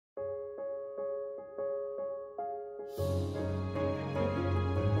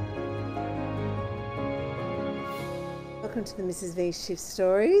welcome to the Mrs. V Shift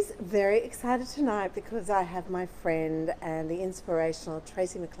Stories. Very excited tonight because I have my friend and the inspirational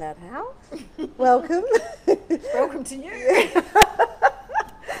Tracy McLeod. Howe. Welcome. Welcome to you.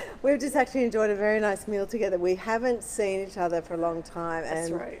 We've just actually enjoyed a very nice meal together. We haven't seen each other for a long time. That's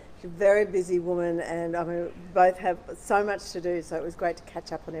and right. She's a very busy woman, and I mean, we both have so much to do, so it was great to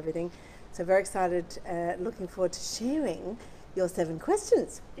catch up on everything. So very excited, looking forward to sharing your 7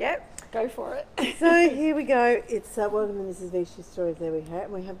 questions. Yep, go for it. So here we go. It's welcome to Mrs. V Shift Stories. There we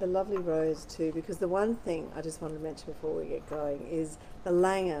have. We have the lovely Rose too, because the one thing I just wanted to mention before we get going is the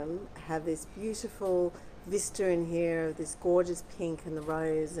Langham have this beautiful vista in here, this gorgeous pink and the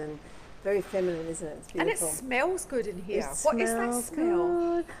rose, and very feminine, isn't it? It's beautiful. And it smells good in here. It What is that smells smell?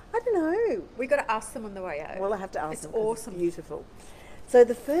 good. I don't know. We got to ask them on the way out. Well, I have to ask It's them 'cause awesome. It's beautiful. So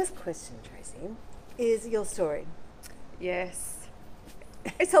the first question, Tracy, is your story. Yes.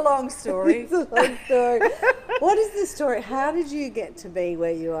 It's a long story. It's a long story. What is the story? How did you get to be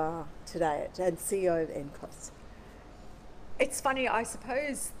where you are today and CEO of NCOSS? It's funny, I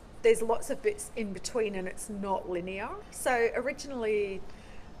suppose there's lots of bits in between and it's not linear. So originally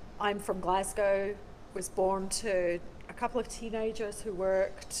I'm from Glasgow, was born to a couple of teenagers who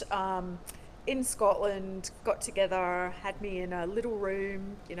worked in Scotland, got together, had me in a little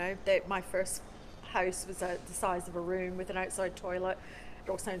room, you know, my first house was the size of a room with an outside toilet. It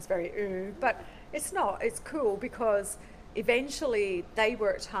all sounds very but it's not. It's cool because eventually they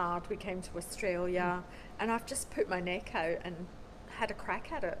worked hard. We came to Australia and I've just put my neck out and had a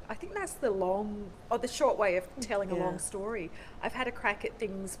crack at it. I think that's the short way of telling a long story. I've had a crack at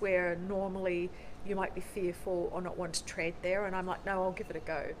things where normally you might be fearful or not want to tread there, and I'm like, no, I'll give it a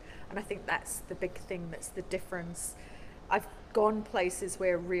go. And I think that's the big thing, that's the difference. I've gone places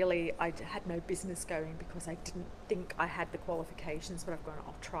where really I had no business going because I didn't think I had the qualifications, but I've gone,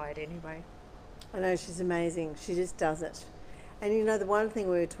 I'll try it anyway. I know, she's amazing. She just does it. And you know, the one thing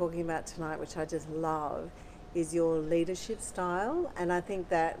we were talking about tonight, which I just love, is your leadership style. And I think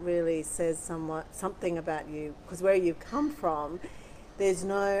that really says something about you, because where you've come from, there's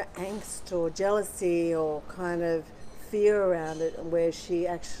no angst or jealousy or kind of fear around it, where she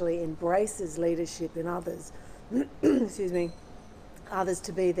actually embraces leadership in others. Excuse me, others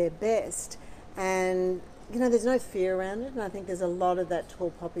to be their best. And you know, there's no fear around it, and I think there's a lot of that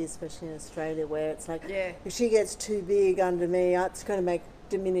tall poppy, especially in Australia, where it's like, if she gets too big under me, it's going to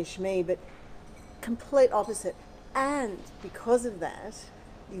diminish me. But complete opposite. And because of that,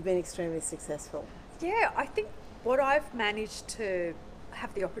 you've been extremely successful. Yeah, I think what I've managed to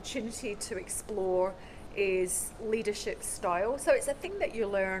have the opportunity to explore is leadership style. So it's a thing that you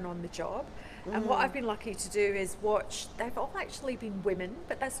learn on the job. And what I've been lucky to do is watch, they've all actually been women,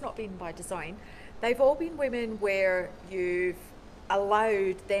 but that's not been by design. They've all been women where you've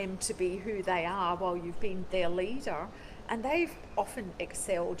allowed them to be who they are while you've been their leader. And they've often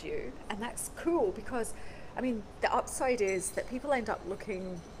excelled you. And that's cool because, I mean, the upside is that people end up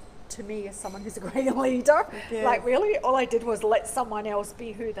looking to me as someone who's a great leader. Yeah. Like, really, all I did was let someone else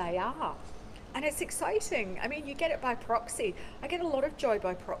be who they are. And it's exciting. I mean, you get it by proxy. I get a lot of joy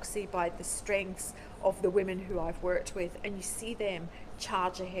by proxy by the strengths of the women who I've worked with, and you see them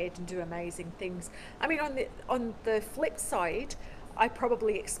charge ahead and do amazing things. I mean, on the flip side, I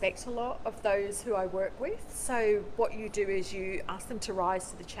probably expect a lot of those who I work with. So what you do is you ask them to rise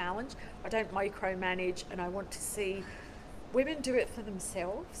to the challenge. I don't micromanage, and I want to see women do it for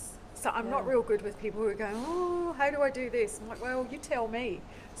themselves. So I'm not real good with people who are going, oh, how do I do this? I'm like, well, you tell me.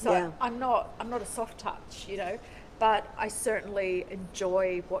 So I'm not a soft touch, you know, but I certainly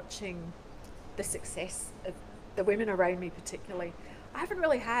enjoy watching the success of the women around me particularly. I haven't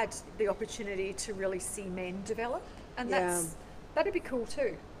really had the opportunity to really see men develop, and that'd be cool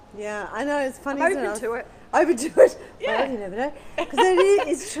too. Yeah, I know, it's funny. I'm open to it. Open to it. Yeah. Well, you never know. Because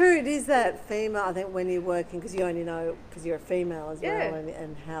it's true, it is that female, I think, when you're working, because you only know because you're a female as well,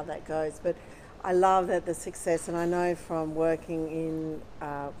 and how that goes. But I love that the success, and I know from working in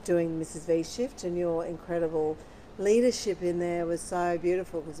doing Mrs. V Shift, and your incredible leadership in there was so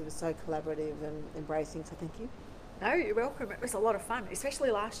beautiful because it was so collaborative and embracing. So thank you. No, you're welcome. It was a lot of fun,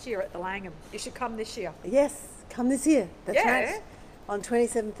 especially last year at the Langham. You should come this year. Yes, come this year. That's right. On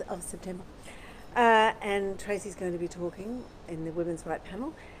 27th of September. And Tracy's going to be talking in the Women's Right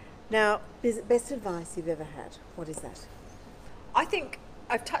panel. Now, best advice you've ever had, what is that? I think,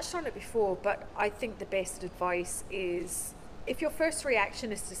 I've touched on it before, but I think the best advice is, if your first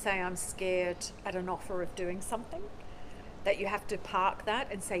reaction is to say, I'm scared at an offer of doing something, that you have to park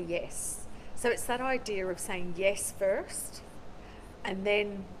that and say yes. So it's that idea of saying yes first, and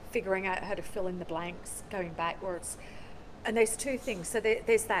then figuring out how to fill in the blanks, going backwards. And there's 2 things. So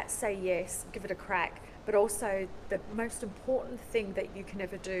there's that say yes, give it a crack, but but also the most important thing that you can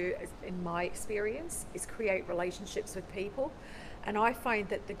ever do, in my experience, is create relationships with people. And I find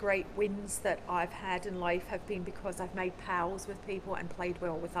that the great wins that I've had in life have been because I've made pals with people and played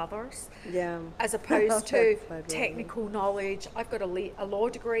well with others. Yeah. As opposed to That's so technical knowledge. I've got a law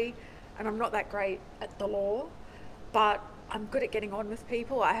degree, and I'm not that great at the law, but I'm good at getting on with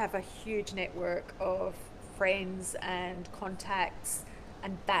people. I have a huge network of friends and contacts,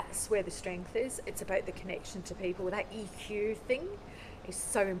 and that's where the strength is. It's about the connection to people. That EQ thing is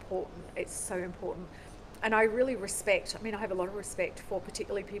so important. It's so important. And I really respect, I have a lot of respect for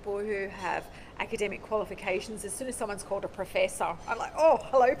particularly people who have academic qualifications. As soon as someone's called a professor, I'm like, oh,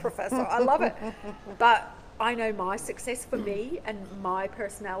 hello, professor. I love it. But I know my success for me and my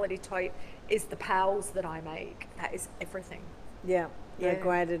personality type is the pals that I make. That is everything. Yeah.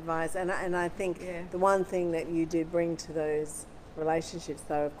 Great advice. And I think the one thing that you do bring to those relationships,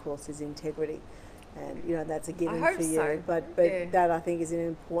 though, of course, is integrity. And, you know, that's a given for you. So. But that, I think, is an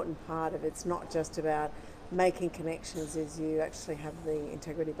important part of it. It's not just about making connections, as you actually have the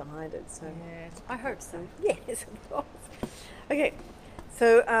integrity behind it. So I hope so. Yes, of course. Okay.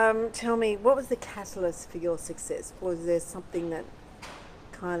 So tell me, what was the catalyst for your success? Was there something that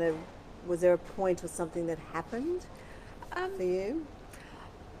was there a point or something that happened for you?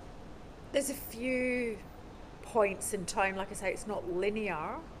 There's a few points in time. Like I say, it's not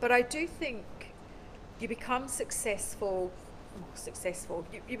linear, but I do think you become successful.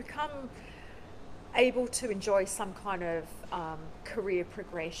 You become able to enjoy some kind of career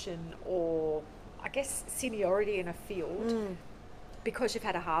progression, or I guess seniority in a field, because you've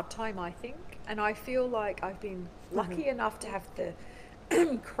had a hard time, I think. And I feel like I've been lucky enough to have the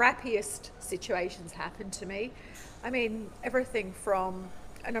crappiest situations happen to me. Everything from,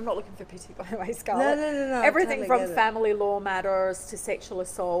 and I'm not looking for pity, by the way, Scarlett. No. Everything Totally from family law matters to sexual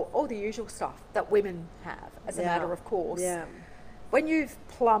assault, all the usual stuff that women have as a matter of course. Yeah. When you've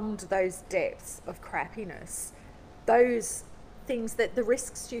plumbed those depths of crappiness, those things, that the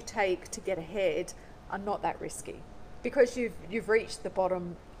risks you take to get ahead are not that risky, because you've reached the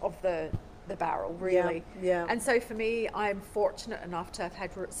bottom of the barrel, really. Yeah. And so for me, I'm fortunate enough to have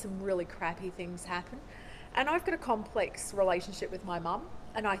had some really crappy things happen. And I've got a complex relationship with my mum,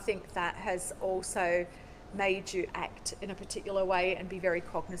 and I think that has also made you act in a particular way and be very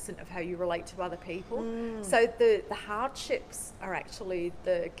cognizant of how you relate to other people. So the hardships are actually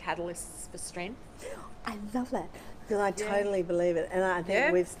the catalysts for strength. I love that, because I totally believe it. And I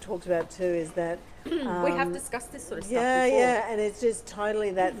think we've talked about too is that we have discussed this sort of stuff before. Yeah, and it's just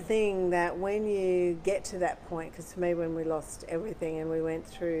totally that thing that when you get to that point, because for me, when we lost everything and we went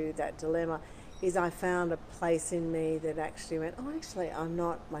through that dilemma, is I found a place in me that actually went, oh, actually, I'm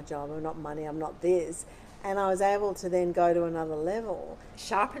not my job, I'm not money, I'm not this. And I was able to then go to another level.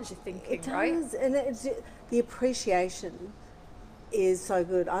 Sharpens your thinking, it right? Does. And the appreciation is so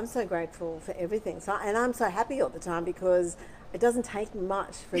good. I'm so grateful for everything. And I'm so happy all the time, because it doesn't take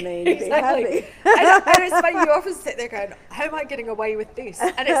much for me to be happy. And it's funny, you often sit there going, how am I getting away with this?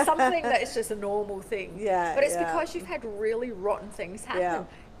 And it's something that is just a normal thing. But it's because you've had really rotten things happen.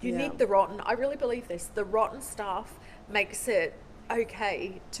 You need the rotten. I really believe this. The rotten stuff makes it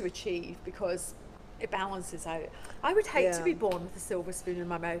okay to achieve, because it balances out. I would hate to be born with a silver spoon in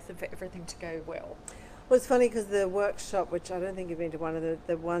my mouth and for everything to go well. Well, it's funny, because the workshop, which I don't think you've been to, one of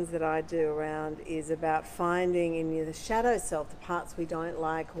the ones that I do around, is about finding in you the shadow self, the parts we don't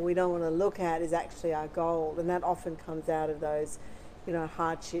like or we don't want to look at, is actually our gold. And that often comes out of those,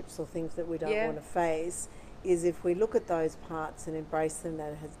 hardships or things that we don't want to face. Is if we look at those parts and embrace them,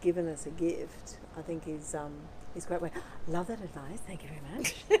 that has given us a gift, I think is great way. Love that advice. Thank you very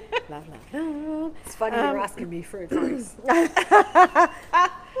much. love. It's funny you're asking me for advice.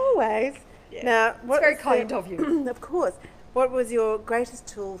 Always. Yeah. Now, it's very kind of you. Of course. What was your greatest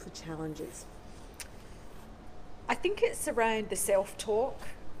tool for challenges? I think it's around the self-talk.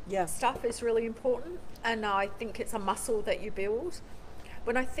 Yeah. Stuff is really important, and I think it's a muscle that you build.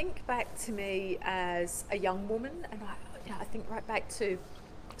 When I think back to me as a young woman, and I think right back to,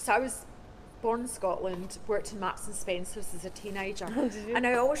 so I was born in Scotland, worked in Marks and Spencer's as a teenager, and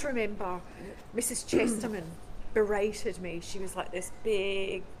I always remember Mrs. Chesterman berated me. She was like this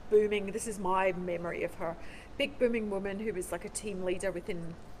big, booming, this is my memory of her, big booming woman who was like a team leader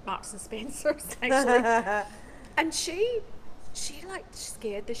within Marks and Spencer's, actually. And she like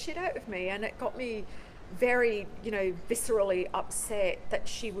scared the shit out of me, and it got me very, viscerally upset that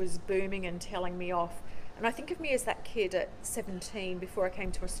she was booming and telling me off. And I think of me as that kid at 17 before I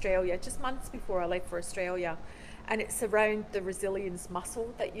came to Australia, just months before I left for Australia. And it's around the resilience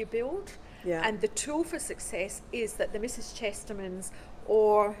muscle that you build. Yeah. And the tool for success is that the Mrs. Chestermans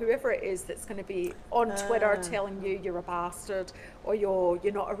or whoever it is that's going to be on Twitter telling you you're a bastard, or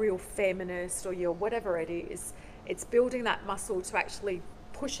you're not a real feminist, or you're whatever it is. It's building that muscle to actually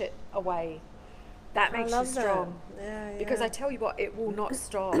push it away. That makes you strong. Yeah, because I tell you what, it will not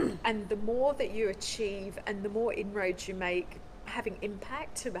stop. And the more that you achieve and the more inroads you make, having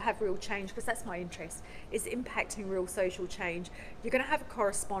impact to have real change, because that's my interest, is impacting real social change, you're going to have a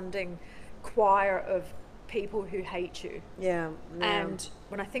corresponding choir of people who hate you. And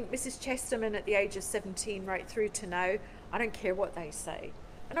when I think Mrs. Chesterman at the age of 17 right through to now, I don't care what they say.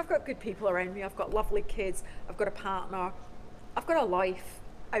 And I've got good people around me. I've got lovely kids. I've got a partner. I've got a life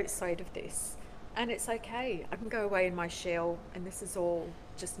outside of this. And it's okay. I can go away in my shell, and this is all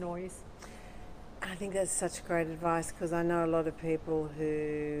just noise. I think that's such great advice, because I know a lot of people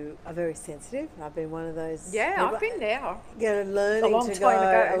who are very sensitive. I've been one of those. Yeah, people. I've been there. Yeah, learning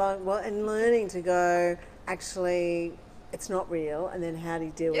to go, actually, it's not real, and then how do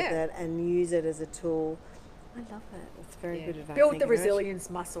you deal with that and use it as a tool. I love that. It's very good advice. Build the resilience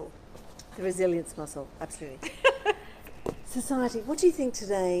muscle. The resilience muscle, absolutely. Society. What do you think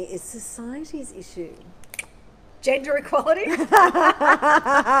today is society's issue? Gender equality.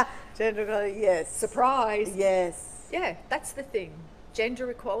 Gender equality, yes. Surprise. Yes. Yeah, that's the thing.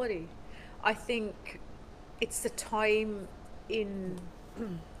 Gender equality. I think it's a time in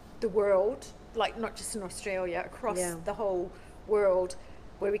the world, like not just in Australia, across the whole world,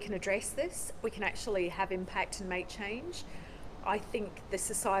 where we can address this. We can actually have impact and make change. I think the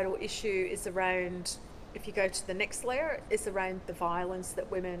societal issue is around, if you go to the next layer, is around the violence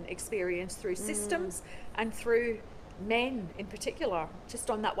that women experience through systems and through men in particular, just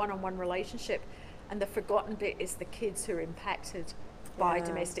on that one-on-one relationship. And the forgotten bit is the kids who are impacted by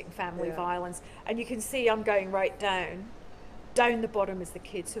domestic and family violence. And you can see I'm going right down the bottom is the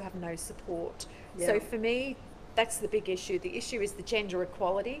kids who have no support. So for me, that's the big issue. The issue is the gender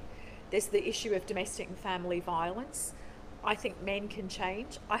equality. There's the issue of domestic and family violence. I think men can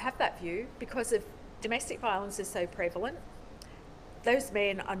change. I have that view because of domestic violence is so prevalent. Those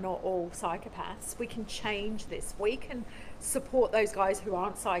men are not all psychopaths. We can change this. We can support those guys who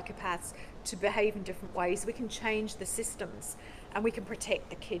aren't psychopaths to behave in different ways. We can change the systems and we can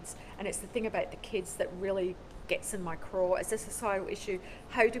protect the kids. And it's the thing about the kids that really gets in my craw as a societal issue.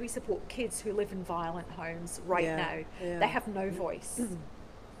 How do we support kids who live in violent homes right now? They have no voice.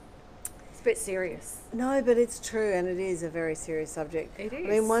 It's a bit serious. No, but it's true, and it is a very serious subject. It is. I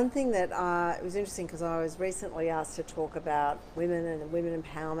mean, one thing that it was interesting, because I was recently asked to talk about women and women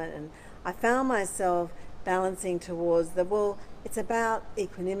empowerment, and I found myself balancing towards it's about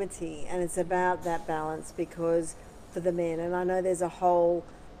equanimity, and it's about that balance, because for the men, and I know there's a whole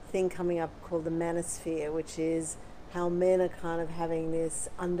thing coming up called the manosphere, which is how men are kind of having this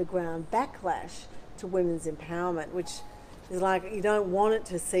underground backlash to women's empowerment, which is like, you don't want it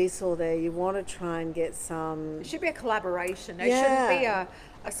to seesaw there. You want to try and get some... It should be a collaboration. It shouldn't be a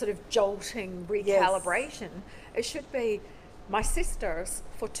sort of jolting recalibration. It should be, my sisters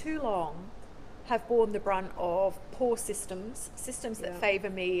for too long have borne the brunt of poor systems that favour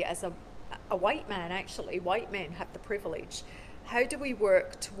me as a white man. Actually, white men have the privilege. How do we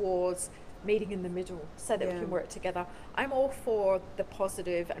work towards meeting in the middle so that we can work together? I'm all for the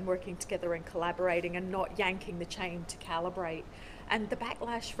positive and working together and collaborating and not yanking the chain to calibrate. And the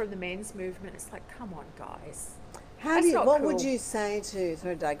backlash from the men's movement, it's like, come on, guys. What would you say to,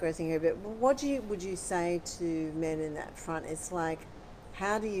 sorry, digressing here a bit, would you say to men in that front? It's like,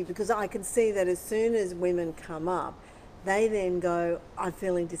 how do you, because I can see that as soon as women come up, they then go, I'm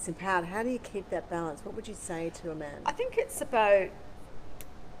feeling disempowered. How do you keep that balance? What would you say to a man? I think it's about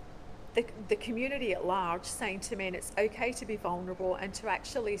the community at large saying to men it's okay to be vulnerable, and to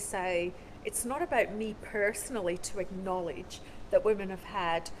actually say it's not about me personally to acknowledge that women have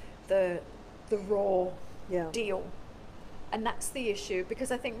had the raw deal. And that's the issue,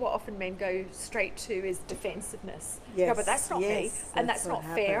 because I think what often men go straight to is defensiveness. Yes, but that's not me, and that's not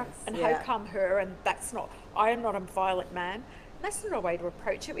fair, and how come her, and that's not, I am not a violent man. And that's not a way to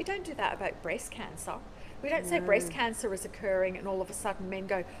approach it. We don't do that about breast cancer. We don't say breast cancer is occurring and all of a sudden men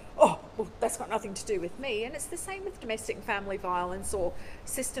go, oh, well, that's got nothing to do with me. And it's the same with domestic and family violence or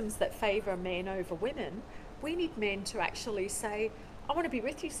systems that favour men over women. We need men to actually say, I want to be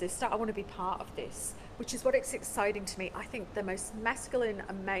with you, sister. I want to be part of this, which is what it's exciting to me. I think the most masculine,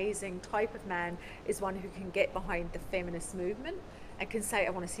 amazing type of man is one who can get behind the feminist movement and can say,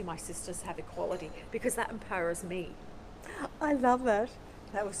 I want to see my sisters have equality, because that empowers me. I love that.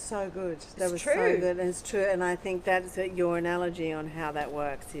 That was so good. That was true. So good, and it's true. And I think that's your analogy on how that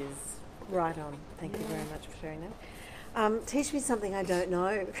works is right on. Thank you very much for sharing that. Teach me something I don't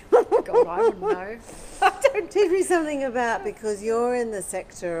know. God, I wouldn't know. I don't. Teach me something about, because you're in the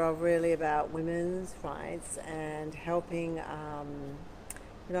sector of really about women's rights and helping,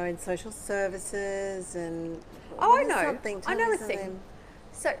 in social services and. Oh, I what is know. something? I Tell know me a thing. something.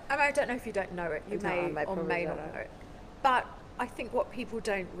 So I don't know if you don't know it. You No, I may or probably may don't not know. know it. But I think what people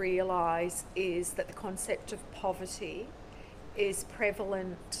don't realise is that the concept of poverty is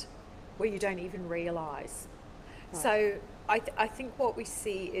prevalent where you don't even realise. Right. So I think what we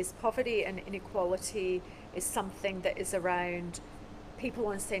see is poverty and inequality is something that is around people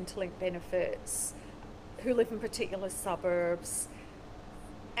on Centrelink benefits who live in particular suburbs.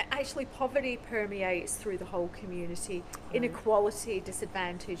 Actually, poverty permeates through the whole community. Right. Inequality,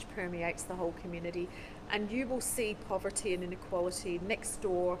 disadvantage permeates the whole community. And you will see poverty and inequality next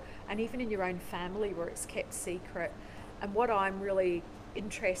door and even in your own family where it's kept secret. And what I'm really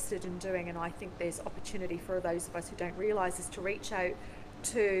interested in doing, and I think there's opportunity for those of us who don't realise, is to reach out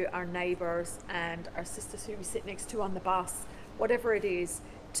to our neighbours and our sisters who we sit next to on the bus, whatever it is,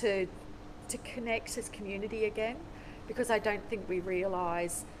 to connect as community again, because I don't think we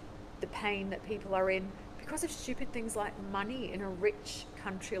realise the pain that people are in because of stupid things like money in a rich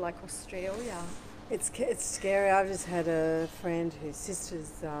country like Australia. It's scary. I've just had a friend whose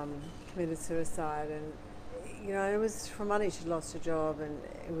sister's committed suicide, and it was for money. She'd lost her job, and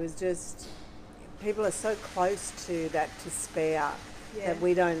it was just, people are so close to that despair that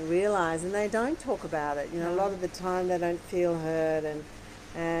we don't realise, and they don't talk about it. A lot of the time they don't feel heard,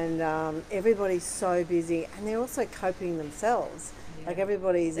 and everybody's so busy, and they're also coping themselves. Like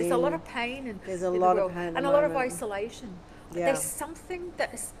everybody's There's a lot of pain in there's a in lot the of world, pain at and the a lot of moment. isolation. Yeah. There's something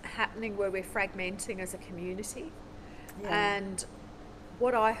that's happening where we're fragmenting as a community, Yeah. and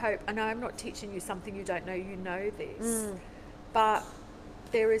what I hope, and I'm not teaching you something you don't know, you know this, but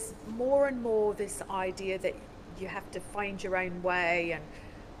there is more and more this idea that you have to find your own way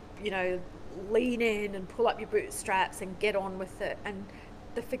and, lean in and pull up your bootstraps and get on with it, and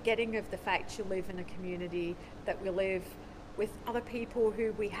the forgetting of the fact you live in a community, that we live with other people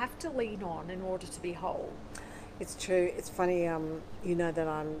who we have to lean on in order to be whole. It's true. It's funny, that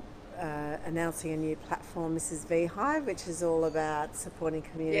I'm announcing a new platform, Mrs. V Hive, which is all about supporting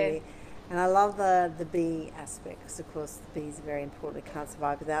community. Yeah. And I love the bee aspect, because of course the bees are very important. We can't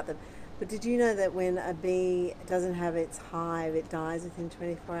survive without them. But did you know that when a bee doesn't have its hive, it dies within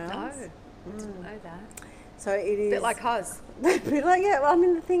 24 hours? No, I didn't know that. So it is... A bit like us. The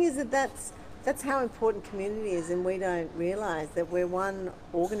thing is that's how important community is, and we don't realise that we're one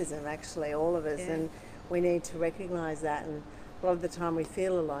organism, actually, all of us, and we need to recognise that. And a lot of the time we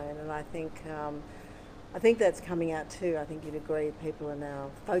feel alone, and I think that's coming out too. I think you'd agree, people are now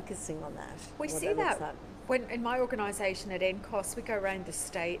focusing on that. We what see looks that like. when in my organisation at NCOSS, we go around the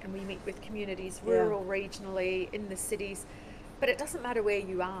state and we meet with communities, rural, regionally, in the cities. But it doesn't matter where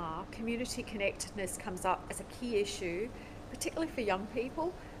you are, community connectedness comes up as a key issue, particularly for young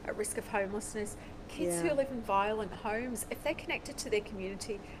people at risk of homelessness. Kids who live in violent homes, if they're connected to their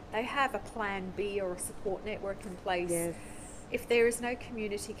community, they have a plan B or a support network in place. Yes. If there is no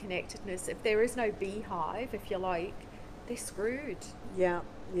community connectedness, if there is no beehive, if you like, they're screwed. Yeah,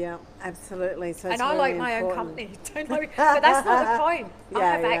 absolutely. So and it's I really like my own important. company, don't worry. But that's not the point. I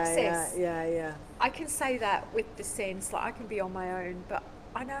have access. Yeah. I can say that with the sense, like I can be on my own, but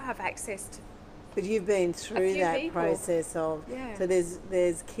I know I have access to. But you've been through few that people. process of, Yeah. so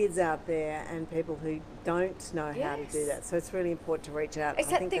there's kids out there and people who don't know how to do Yes. that. So it's really important to reach out. It's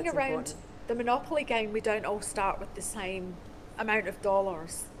I that think thing that's around important. the Monopoly game, we don't all start with the same amount of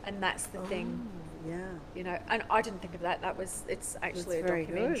dollars, and that's the thing. Yeah. And I didn't think of that. It's actually That's a very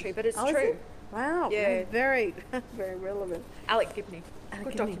documentary, good. but it's Oh, is true. it? Wow. Yeah. That's very, very relevant. Alec Gibney, Alec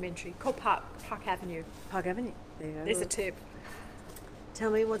good Gibney. documentary called Park Avenue. Park Avenue. There you go. There's a tip. Tell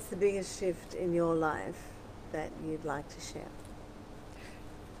me, what's the biggest shift in your life that you'd like to share?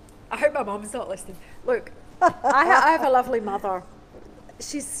 I hope my mum's not listening. Look, I have a lovely mother.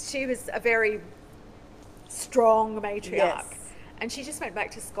 She was a very strong matriarch. Yes. And she just went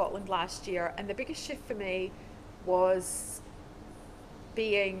back to Scotland last year. And the biggest shift for me was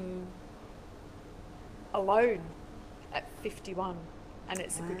being alone at 51. And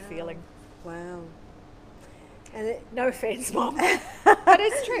it's a good feeling. Wow. And No offence, Mum. But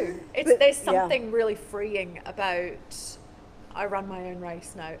it's true. There's yeah. something really freeing about... I run my own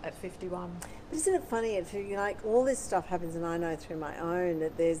race now at 51. But isn't it funny? All this stuff happens, and I know through my own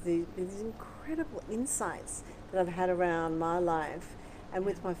that there's these incredible insights that I've had around my life and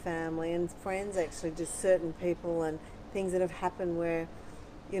with my family and friends, actually, just certain people and things that have happened where,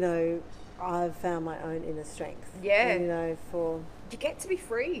 I've found my own inner strength. Yeah. And, You get to be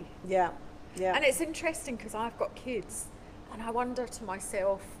free. Yeah. And it's interesting because I've got kids, and I wonder to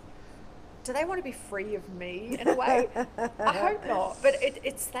myself, do they want to be free of me in a way? I hope not. But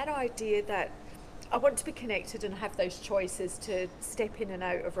it's that idea that I want to be connected and have those choices to step in and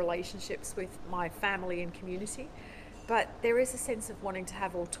out of relationships with my family and community. But there is a sense of wanting to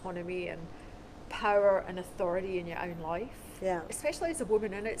have autonomy and power and authority in your own life, especially as a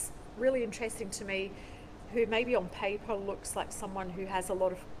woman. And it's really interesting to me, who maybe on paper looks like someone who has a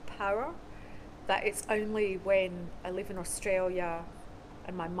lot of power, that it's only when I live in Australia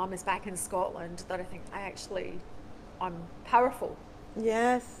and my mum is back in Scotland that I think I'm powerful.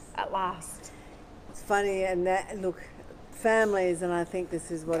 Yes. At last. It's funny, and that, look, families, and I think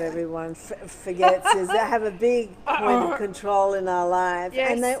this is what everyone forgets, is they have a big point of control in our life,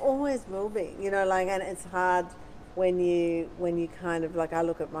 and they always will be, you know, like, and it's hard when you kind of, like, I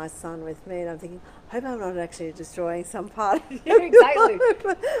look at my son with me and I'm thinking, I hope I'm not actually destroying some part of Yeah, exactly.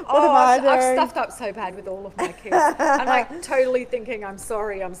 I've stuffed up so bad with all of my kids. I'm like totally thinking, I'm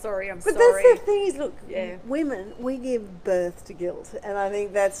sorry. But that's the thing is, look, women, we give birth to guilt, and I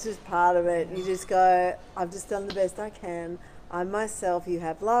think that's just part of it. You just go, I've just done the best I can. I'm myself. You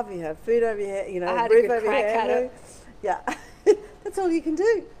have love, you have food over your head, you know, I had roof a good over your crack head. at it. Yeah. That's all you can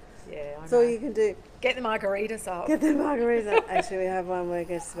do. Yeah, That's all you can do. Get the margaritas up. Get the margaritas up. Actually, we have one we're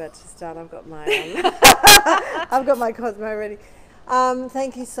just about to start. I've got my I've got my Cosmo ready.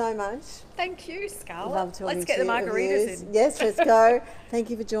 Thank you so much. Thank you, Scarlett. Love talking Let's get the margaritas in. Yes, let's go. Thank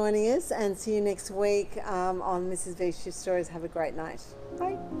you for joining us, and see you next week on Mrs. V's Shift Stories. Have a great night.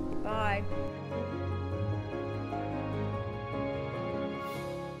 Bye. Bye.